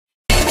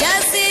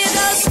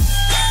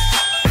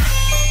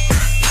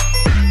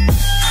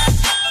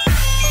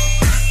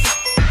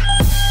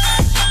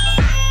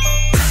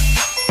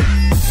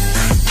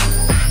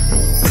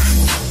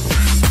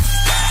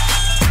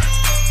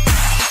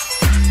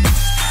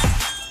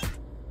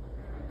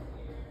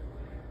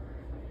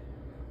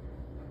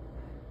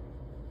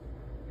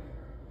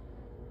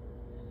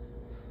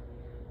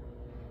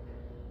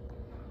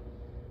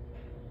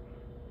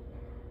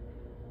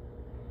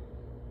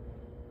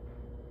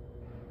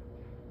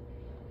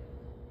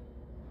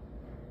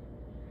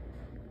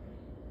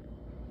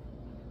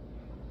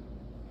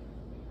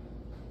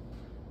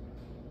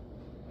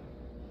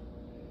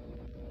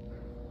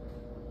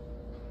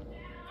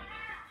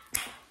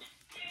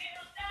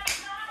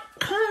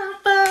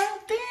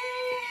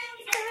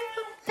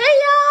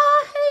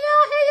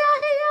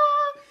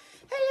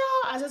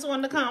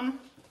come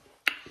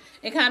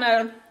and kind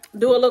of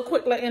do a little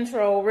quick little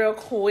intro real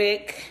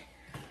quick.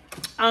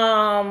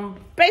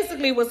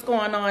 Basically what's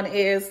going on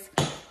is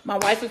my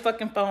wife's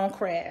fucking phone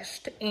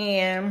crashed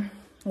and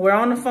we're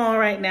on the phone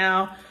right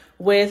now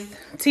with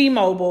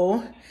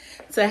T-Mobile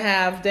to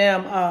have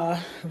them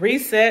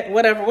reset,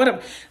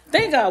 whatever.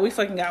 Thank God we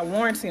fucking got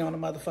warranty on the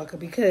motherfucker,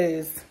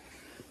 because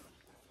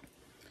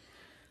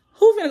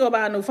who's gonna go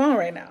buy a new phone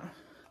right now?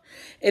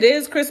 It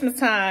is Christmas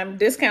time.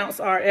 Discounts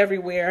are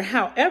everywhere.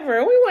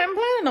 However, we weren't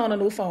planning on a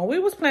new phone. We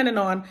was planning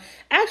on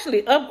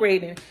actually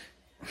upgrading.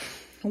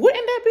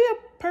 Wouldn't that be a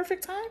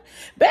perfect time?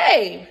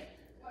 Babe,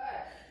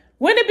 what?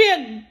 Wouldn't it be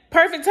a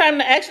perfect time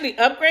to actually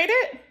upgrade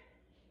it?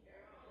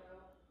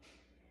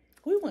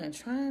 We weren't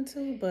trying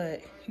to,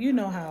 but you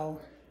know how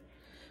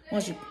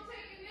once you...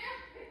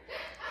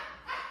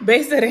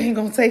 Babe said they ain't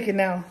gonna take it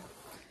now.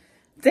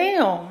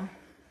 Damn.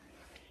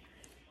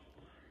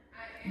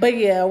 But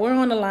yeah, we're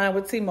on the line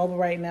with T-Mobile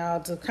right now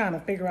to kind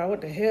of figure out what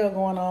the hell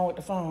going on with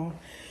the phone.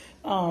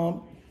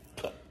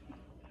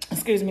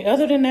 Excuse me.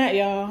 Other than that,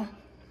 y'all,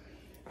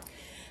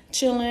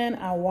 chilling.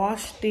 I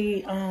washed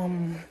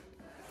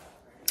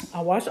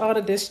all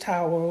the dish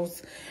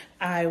towels.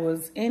 I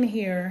was in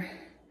here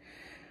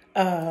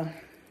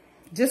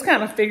just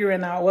kind of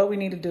figuring out what we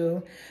need to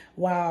do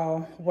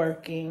while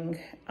working.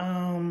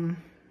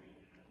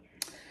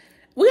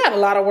 We got a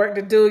lot of work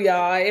to do,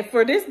 y'all.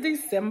 For this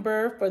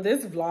December, for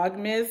this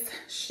Vlogmas,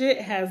 shit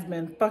has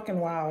been fucking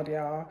wild,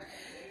 y'all.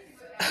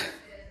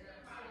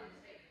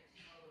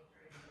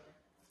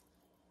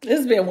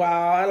 It's been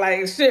wild.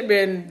 Like, shit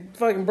been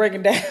fucking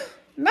breaking down.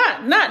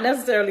 Not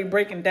necessarily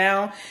breaking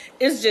down.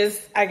 It's just,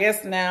 I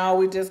guess now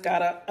we just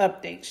gotta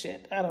update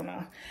shit. I don't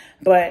know.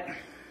 But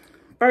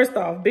first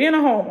off, being a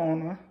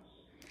homeowner,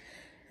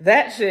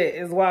 that shit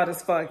is wild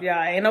as fuck,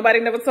 y'all. Ain't nobody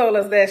never told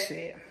us that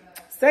shit.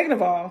 Second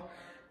of all,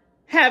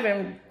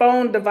 having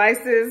phone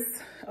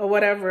devices or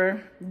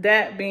whatever,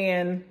 that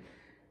being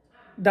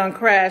done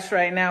crashed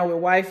right now with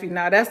wifey.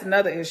 Now that's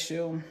another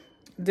issue.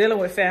 Dealing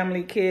with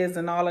family, kids,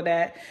 and all of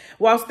that,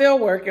 while still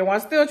working,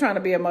 while still trying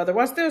to be a mother,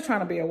 while still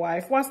trying to be a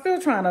wife, while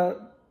still trying to,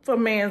 for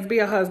men, be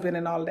a husband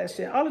and all of that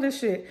shit. All of this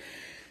shit,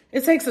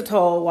 it takes a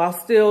toll while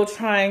still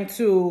trying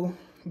to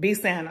be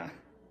Santa.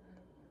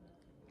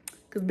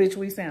 Because, bitch,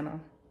 we Santa.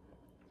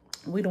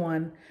 We the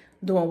one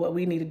doing what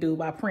we need to do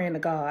by praying to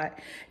God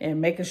and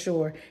making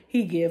sure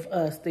he give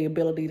us the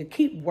ability to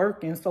keep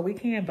working so we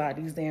can buy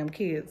these damn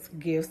kids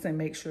gifts and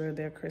make sure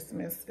their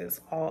Christmas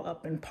is all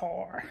up in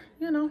par.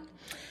 You know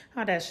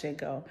how that shit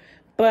go.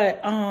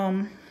 But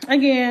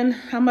again,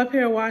 I'm up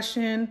here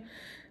washing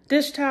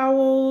dish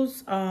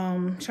towels,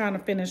 trying to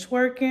finish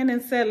working,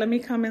 and said let me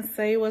come and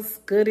say what's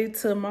goody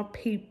to my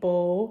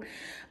people.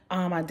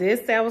 I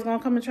did say I was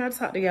gonna come and try to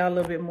talk to y'all a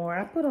little bit more.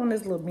 I put on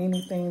this little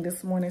beanie thing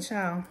this morning,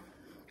 child.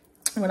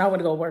 When I went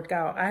to go work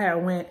out, I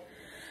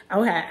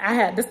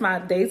had this my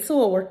day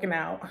 2 of working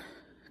out.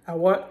 I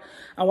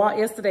walked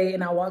yesterday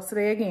and I walked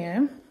today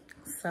again.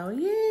 So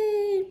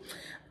yay.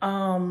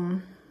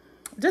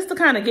 Just to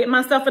kind of get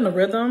myself in the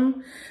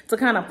rhythm, to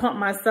kind of pump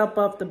myself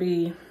up to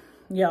be,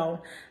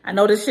 yo, I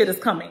know this shit is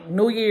coming.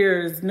 New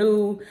Year's,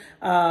 new,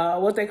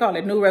 what they call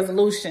it, new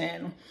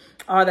resolution,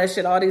 all that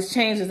shit, all these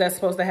changes that's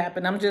supposed to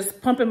happen. I'm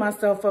just pumping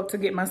myself up to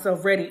get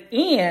myself ready.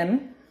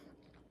 And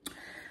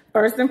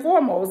first and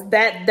foremost,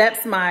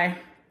 that's my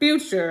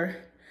future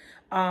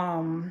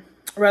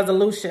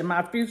resolution,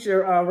 my future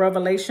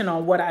revelation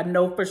on what I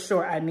know for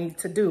sure I need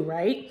to do,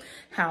 right?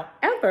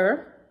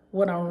 However,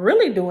 what I'm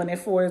really doing it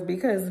for is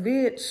because,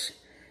 bitch,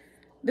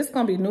 this is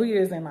going to be New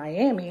Year's in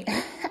Miami.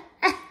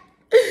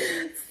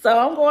 So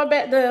I'm going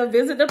back to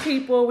visit the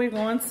people. We're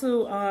going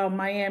to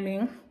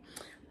Miami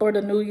for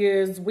the New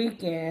Year's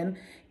weekend.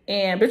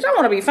 And bitch, I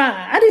want to be fine.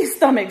 I need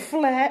stomach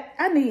flat.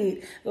 I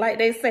need, like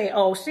they say,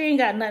 oh, she ain't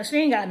got nothing. She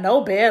ain't got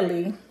no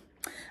belly.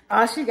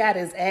 All she got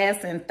is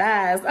ass and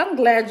thighs. I'm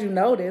glad you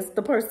noticed.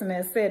 The person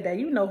that said that,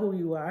 you know who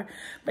you are.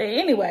 But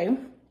anyway,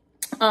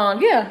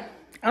 yeah,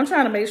 I'm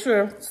trying to make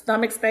sure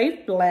stomach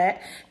stay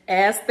flat,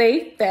 ass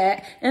stay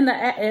fat, and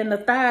the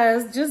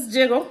thighs just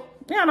jiggle.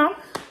 You know,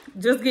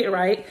 just get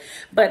right.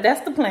 But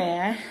that's the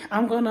plan.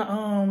 I'm gonna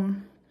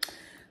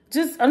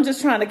I'm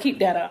just trying to keep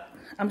that up.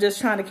 I'm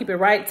just trying to keep it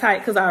right tight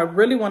because I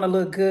really want to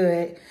look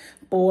good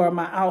for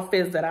my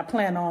outfits that I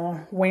plan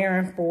on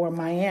wearing for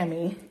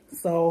Miami.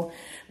 So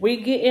we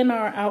get in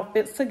our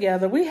outfits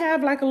together. We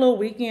have like a little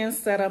weekend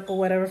set up or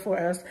whatever for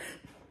us.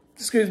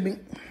 Excuse me.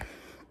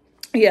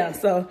 Yeah,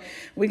 so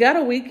we got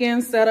a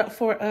weekend set up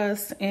for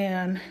us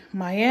in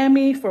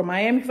Miami for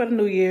the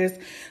New Year's.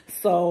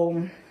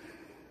 So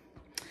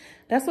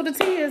that's what the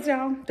tea is,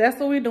 y'all. That's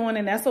what we're doing,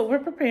 and that's what we're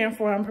preparing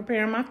for. I'm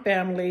preparing my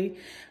family.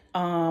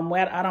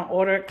 I done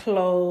ordered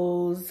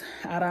clothes.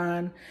 I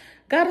done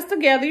got us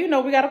together. You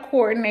know, we got to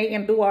coordinate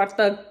and do our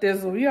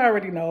this. You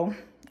already know.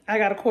 I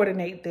got to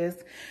coordinate this,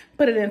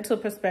 put it into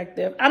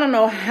perspective. I don't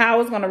know how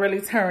it's going to really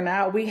turn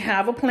out. We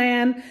have a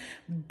plan,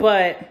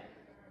 but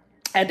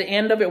at the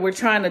end of it, we're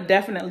trying to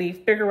definitely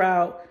figure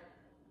out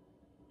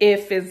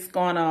if it's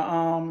going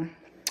to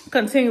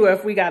continue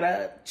if we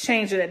gotta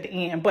change it at the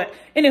end. But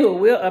anywho,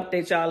 we'll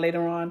update y'all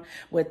later on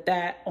with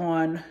that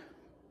on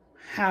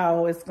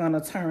how it's gonna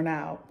turn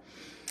out.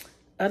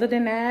 Other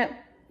than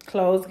that,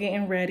 clothes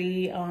getting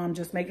ready,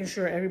 just making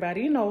sure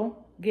everybody, you know,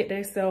 get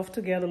themselves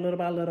together little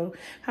by little.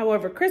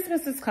 However,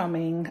 Christmas is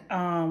coming.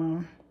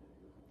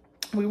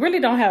 We really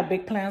don't have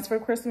big plans for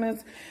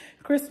Christmas.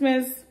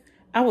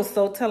 I was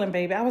so telling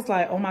baby, I was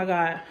like, oh my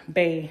God,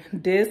 babe,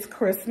 this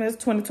Christmas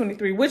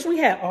 2023, which we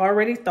had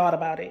already thought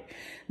about it.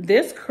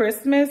 This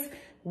Christmas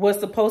was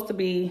supposed to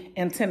be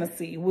in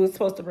Tennessee. We were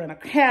supposed to rent a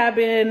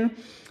cabin.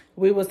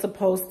 We were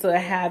supposed to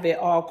have it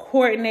all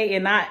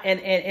coordinated.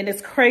 And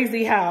it's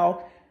crazy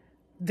how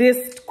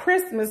this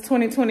Christmas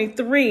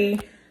 2023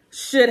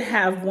 should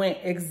have went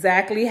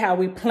exactly how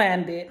we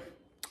planned it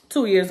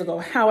 2 years ago.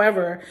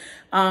 However,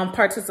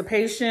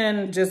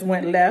 participation just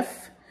went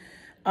left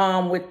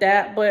with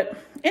that. But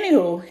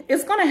anywho,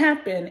 it's gonna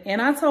happen.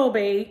 And I told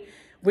babe,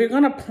 we're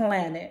gonna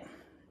plan it.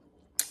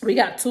 We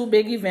got 2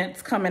 big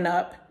events coming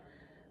up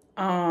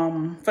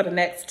for the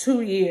next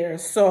 2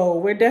 years. So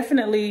we're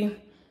definitely,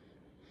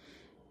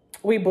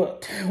 we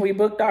booked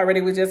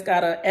already. We just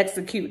gotta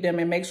execute them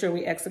and make sure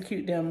we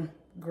execute them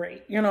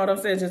great. You know what I'm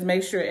saying? Just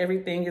make sure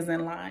everything is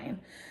in line.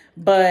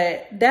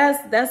 But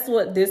that's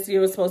what this year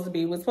was supposed to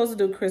be. We're supposed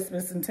to do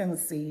Christmas in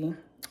Tennessee.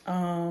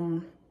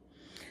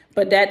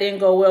 But that didn't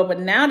go well. But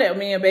now that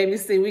me and baby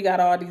see we got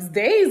all these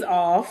days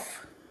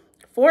off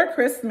for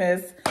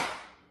Christmas,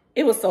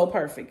 it was so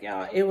perfect,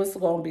 y'all. It was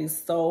gonna be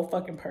so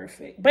fucking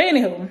perfect. But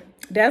anywho,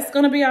 that's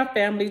gonna be our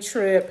family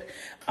trip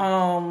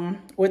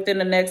within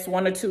the next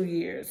 1 or 2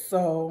 years.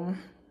 So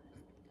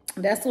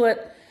that's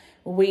what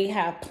we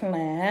have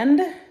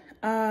planned.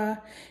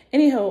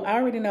 Anyhow, I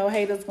already know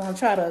haters gonna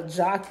try to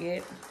jock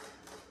it.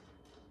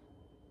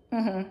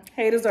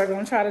 Haters are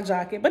gonna try to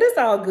jock it, but it's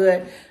all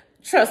good.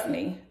 Trust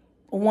me.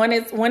 When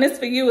it's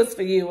for you, it's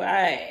for you.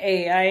 I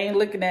ain't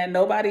looking at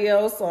nobody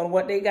else on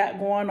what they got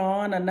going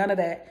on or none of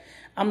that.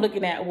 I'm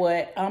looking at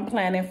what I'm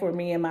planning for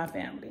me and my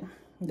family.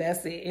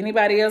 That's it.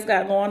 Anybody else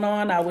got going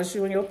on, I wish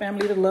you and your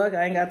family the luck.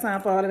 I ain't got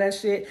time for all of that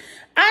shit.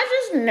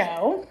 I just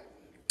know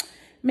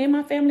me and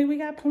my family, we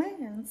got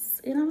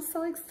plans. And I'm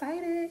so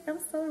excited. I'm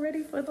so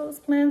ready for those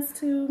plans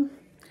to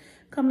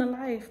come to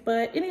life.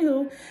 But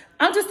anywho,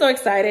 I'm just so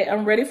excited.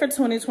 I'm ready for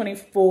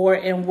 2024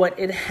 and what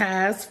it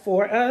has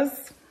for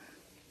us.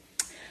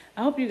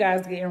 I hope you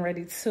guys getting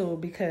ready too,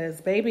 because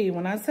baby,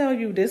 when I tell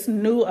you this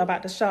new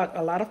about to shock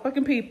a lot of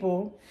fucking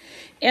people,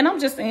 and I'm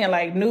just saying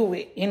like new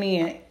with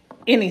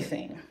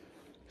anything.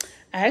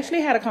 I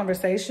actually had a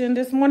conversation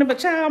this morning, but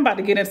child, I'm about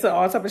to get into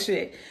all type of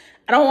shit.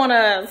 I don't want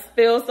to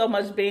spill so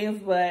much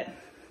beans, but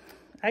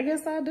I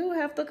guess I do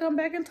have to come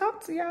back and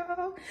talk to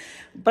y'all.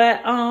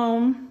 But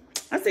I'll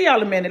see y'all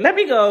in a minute. Let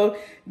me go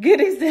get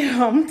these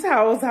damn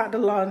towels out the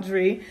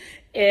laundry.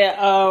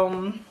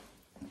 And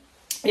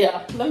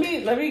yeah, let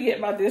me get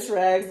my dish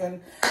rags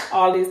and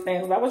all these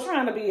things. I was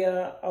trying to be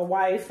a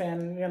wife,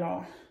 and you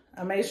know,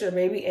 I made sure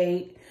baby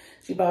ate.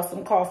 She bought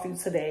some coffee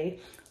today,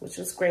 which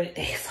was great.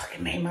 They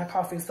fucking made my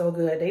coffee so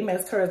good. They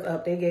messed hers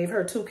up. They gave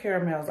her 2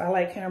 caramels. I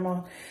like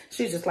caramel.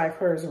 She just like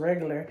hers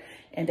regular.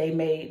 And they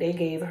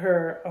gave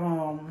her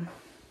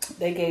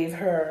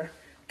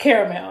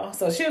caramel.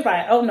 So she was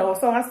like, oh no.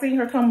 So I seen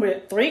her come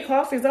with 3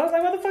 coffees. I was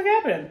like, what the fuck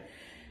happened?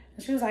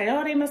 And she was like,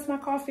 oh, they messed my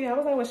coffee. I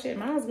was like, well shit,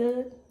 mine's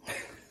good.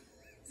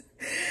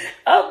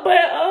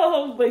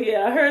 But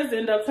yeah, hers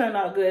ended up turning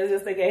out good. It's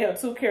just they gave her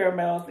 2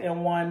 caramels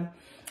and 1.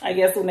 I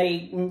guess when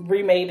they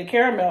remade the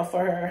caramel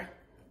for her,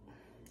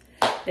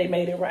 they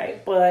made it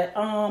right. But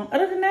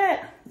other than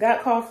that,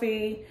 got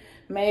coffee,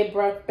 made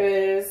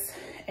breakfast,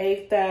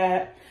 ate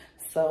that.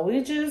 So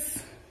we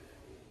just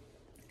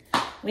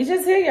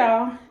here,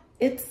 y'all.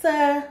 It's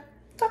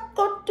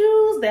Taco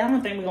Tuesday. I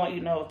don't think we're gonna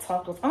eat no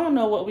tacos. I don't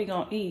know what we're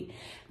gonna eat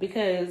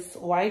because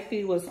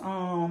wifey was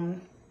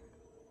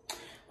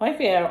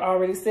wifey had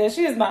already said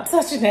she is not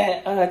touching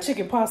that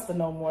chicken pasta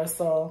no more.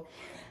 So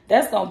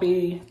that's gonna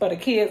be for the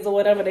kids or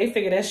whatever. They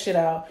figure that shit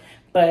out.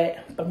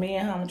 But me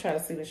and her, I'm gonna try to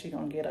see what she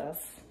gonna get us.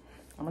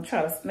 I'm gonna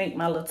try to sneak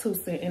my little 2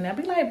 cents in there.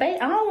 Be like, babe,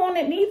 I don't want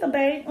it neither,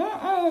 babe.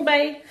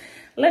 Babe.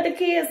 Let the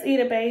kids eat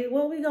it, babe.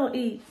 What we gonna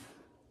eat?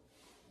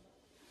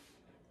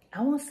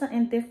 I want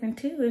something different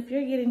too. If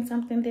you're getting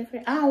something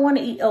different, I don't want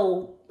to eat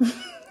old.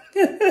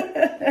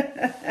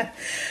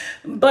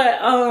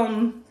 But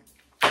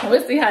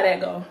we'll see how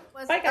that go.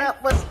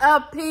 What's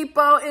up,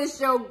 people?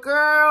 It's your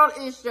girl.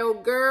 It's your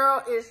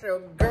girl. It's your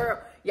girl.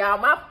 Y'all,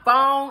 my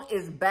phone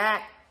is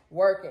back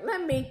working.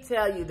 Let me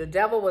tell you, the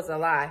devil was a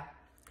lie.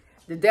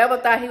 The devil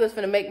thought he was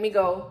finna make me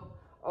go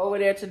over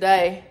there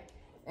today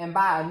and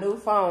buy a new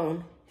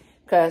phone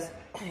because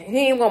he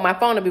didn't want my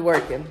phone to be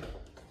working.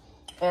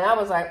 And I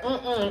was like,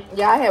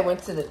 yeah, I had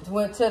went to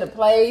the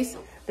place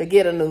to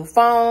get a new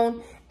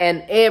phone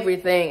and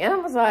everything. And I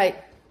was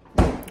like,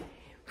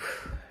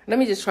 let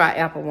me just try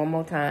Apple one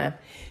more time.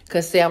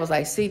 Because, see, I was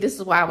like, see, this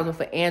is why I was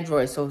for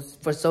Android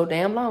for so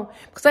damn long.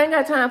 Because I ain't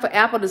got time for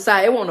Apple to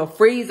decide it want to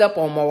freeze up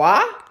on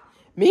my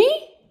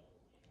me?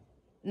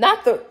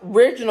 Not the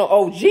original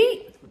OG.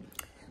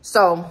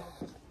 So,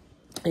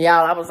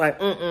 Y'all, I was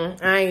like,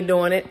 I ain't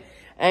doing it.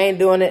 I ain't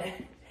doing it.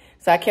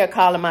 So I kept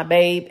calling my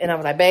babe, and I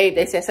was like, babe,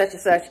 they said such and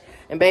such.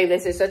 And babe, they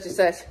said such and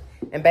such.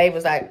 And babe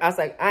was like, I was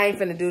like, I ain't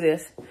finna do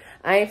this.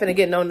 I ain't finna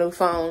get no new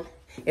phone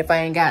if I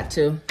ain't got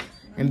to.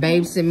 And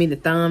babe sent me the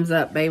thumbs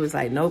up. Babe was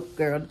like, nope,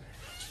 girl.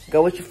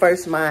 Go with your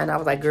first mind. I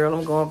was like, girl,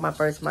 I'm going with my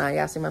first mind.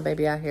 Y'all see my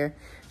baby out here?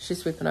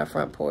 She's sweeping our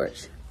front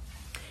porch.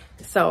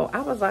 So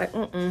I was like,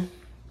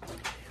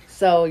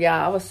 So,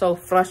 y'all, I was so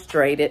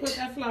frustrated. Put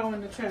that flower in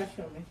the trash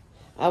for me.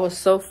 I was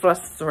so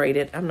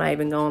frustrated. I'm not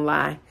even gonna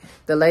lie.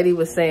 The lady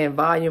was saying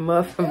volume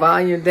up and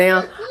volume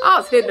down. I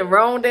was hitting the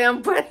wrong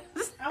damn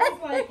buttons. I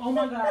was like, oh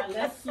my God,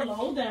 let's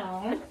slow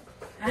down.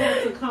 I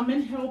had to come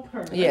and help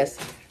her. Yes,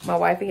 my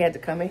wifey had to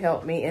come and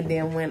help me. And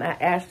then when I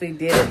actually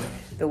did it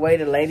the way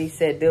the lady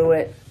said do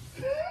it,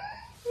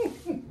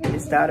 it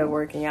started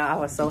working out. I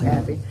was so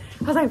happy.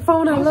 I was like,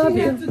 phone, I love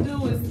you. All she had to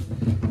do is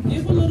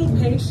give a little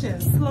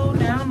patience, slow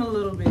down a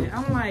little bit.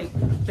 I'm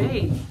like,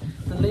 babe,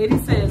 the lady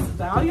says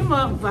volume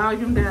up,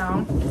 volume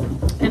down,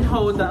 and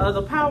hold the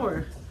other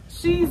power.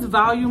 She's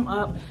volume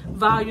up,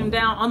 volume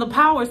down on the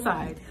power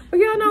side. But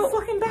y'all know, it's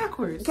fucking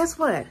backwards. Guess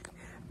what?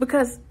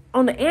 Because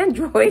on the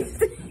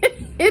Androids,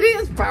 it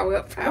is power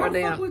up, power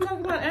down. We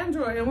talking about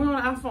Android and we're on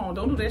an iPhone.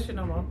 Don't do that shit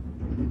no more.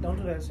 Don't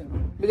do that shit no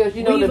more. Because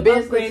you know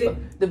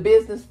the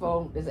business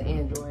phone is an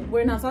Android.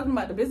 We're not talking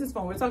about the business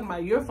phone. We're talking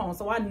about your phone.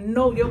 So I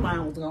know your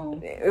mind was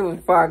gone. It was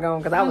far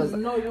gone because I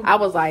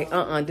was like,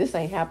 this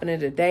ain't happening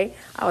today.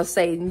 I was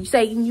saying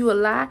you a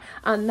lie.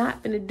 I'm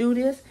not gonna do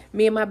this.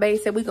 Me and my babe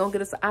said we gonna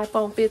get us an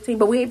iPhone 15,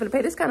 but we ain't gonna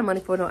pay this kind of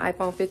money for no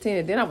iPhone 15.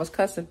 And then I was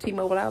cussing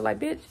T-Mobile. I was like,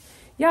 bitch,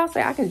 y'all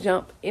say I can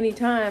jump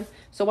anytime.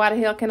 So why the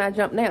hell can I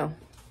jump now?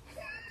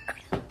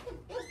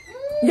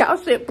 Y'all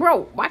said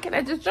broke. Why can't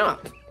I just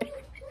jump?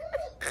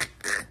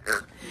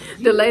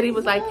 The lady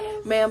was like,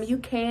 ma'am, you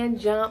can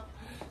jump,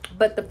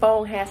 but the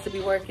phone has to be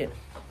working.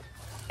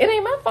 It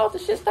ain't my fault the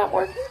shit stopped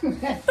working.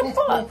 What the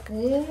fuck?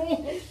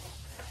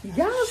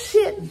 Y'all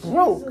shit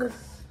broke.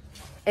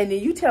 And then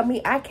you tell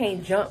me I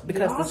can't jump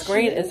because the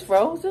screen is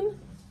frozen?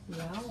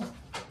 Wow.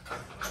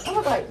 I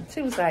was like,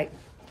 she was like,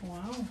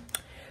 wow.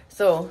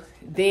 So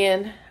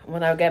then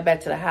when I got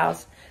back to the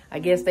house, I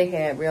guess they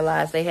had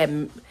realized they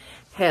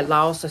had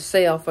lost a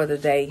sale for the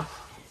day.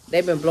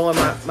 They've been blowing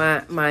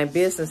my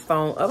business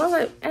phone up. I was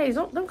like, hey,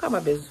 don't call my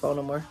business phone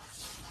no more.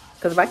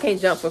 Because if I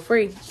can't jump for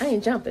free, I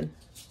ain't jumping.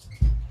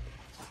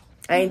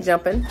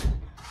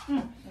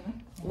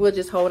 We'll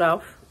just hold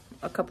off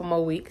a couple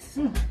more weeks.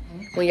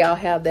 When y'all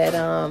have that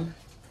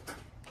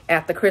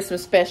after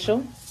Christmas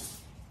special.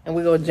 And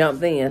we're going to jump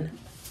then.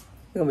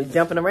 We're going to be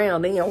jumping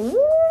around then.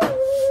 Woo!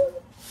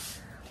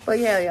 But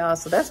yeah, y'all.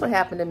 So that's what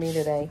happened to me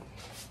today.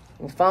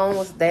 My phone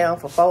was down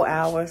for 4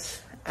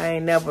 hours. I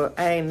ain't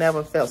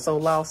never felt so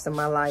lost in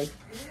my life.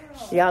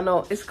 Y'all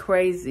know it's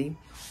crazy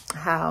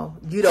how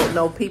you don't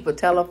know people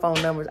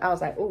telephone numbers. I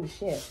was like, oh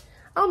shit.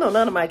 I don't know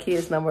none of my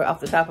kids' number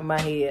off the top of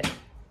my head.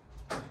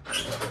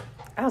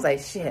 I was like,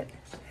 shit.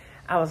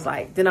 I was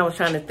like, then I was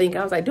trying to think.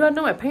 I was like, do I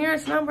know my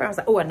parents' number? I was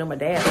like, oh, I know my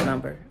dad's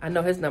number. I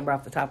know his number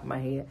off the top of my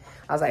head.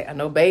 I was like, I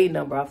know Babe's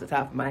number off the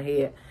top of my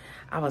head.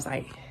 I was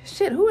like,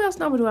 shit, who else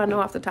number do I know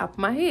off the top of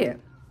my head?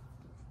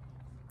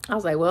 I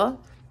was like, well,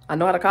 I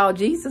know how to call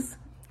Jesus.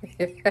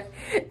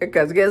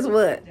 Because guess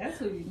what? That's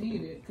what you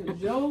needed.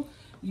 Because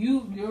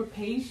your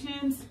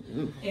patience,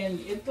 and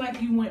it's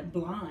like you went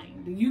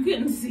blind. You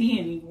couldn't see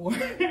anymore.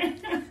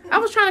 I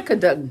was trying to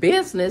conduct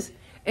business,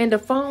 and the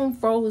phone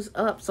froze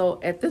up. So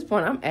at this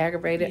point, I'm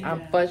aggravated. Yeah.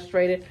 I'm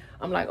frustrated.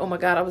 I'm like, oh my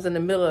God, I was in the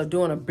middle of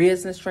doing a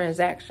business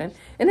transaction,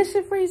 and this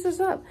shit freezes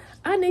up.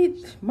 I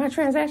need my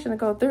transaction to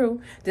go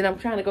through. Then I'm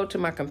trying to go to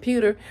my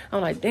computer.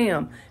 I'm like,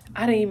 damn,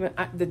 I didn't even,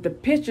 the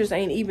pictures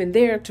ain't even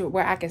there to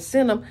where I can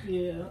send them.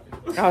 Yeah.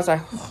 I was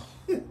like,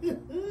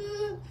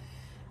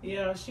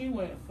 yeah, she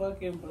went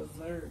fucking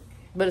berserk.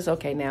 But it's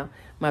okay now.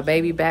 My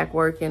baby back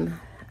working.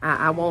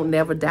 I won't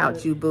never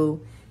doubt you,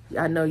 boo.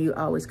 I know you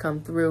always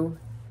come through.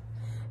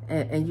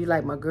 And you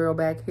like my girl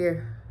back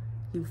here.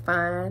 You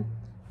fine.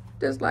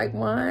 Just like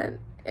wine.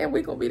 And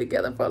we gonna be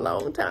together for a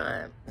long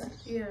time.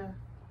 Yeah.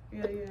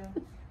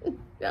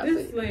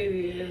 This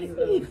lady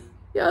is...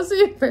 Y'all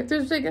see her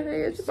just shaking her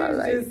head.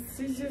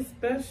 She's just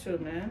special,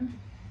 man.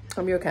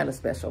 I'm your kind of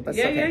special. But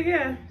yeah,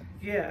 okay.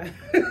 Yeah.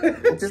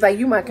 Just like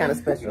you my kind of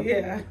special.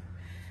 Yeah.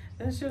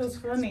 That shit was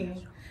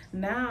funny.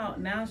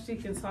 Now she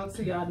can talk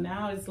to y'all.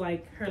 Now it's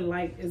like her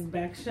light is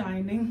back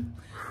shining.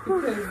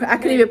 I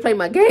couldn't even play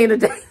my game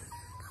today.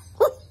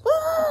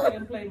 I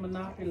couldn't play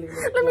Monopoly.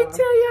 Let me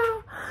tell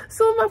y'all.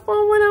 So my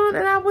phone went on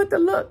and I went to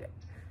look.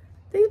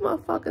 These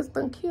motherfuckers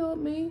done killed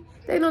me.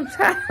 They done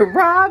tried to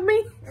rob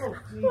me. Oh,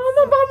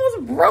 my mom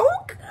was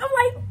broke. I'm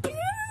like,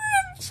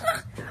 bitch.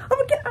 I'm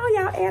gonna get all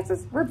y'all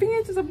asses.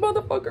 Revenge is a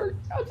motherfucker.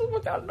 I just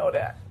want y'all to know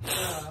that.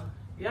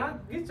 Y'all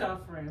get y'all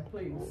friend,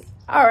 please.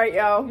 All right,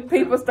 y'all.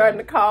 People starting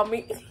to call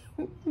me.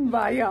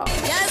 Bye, y'all.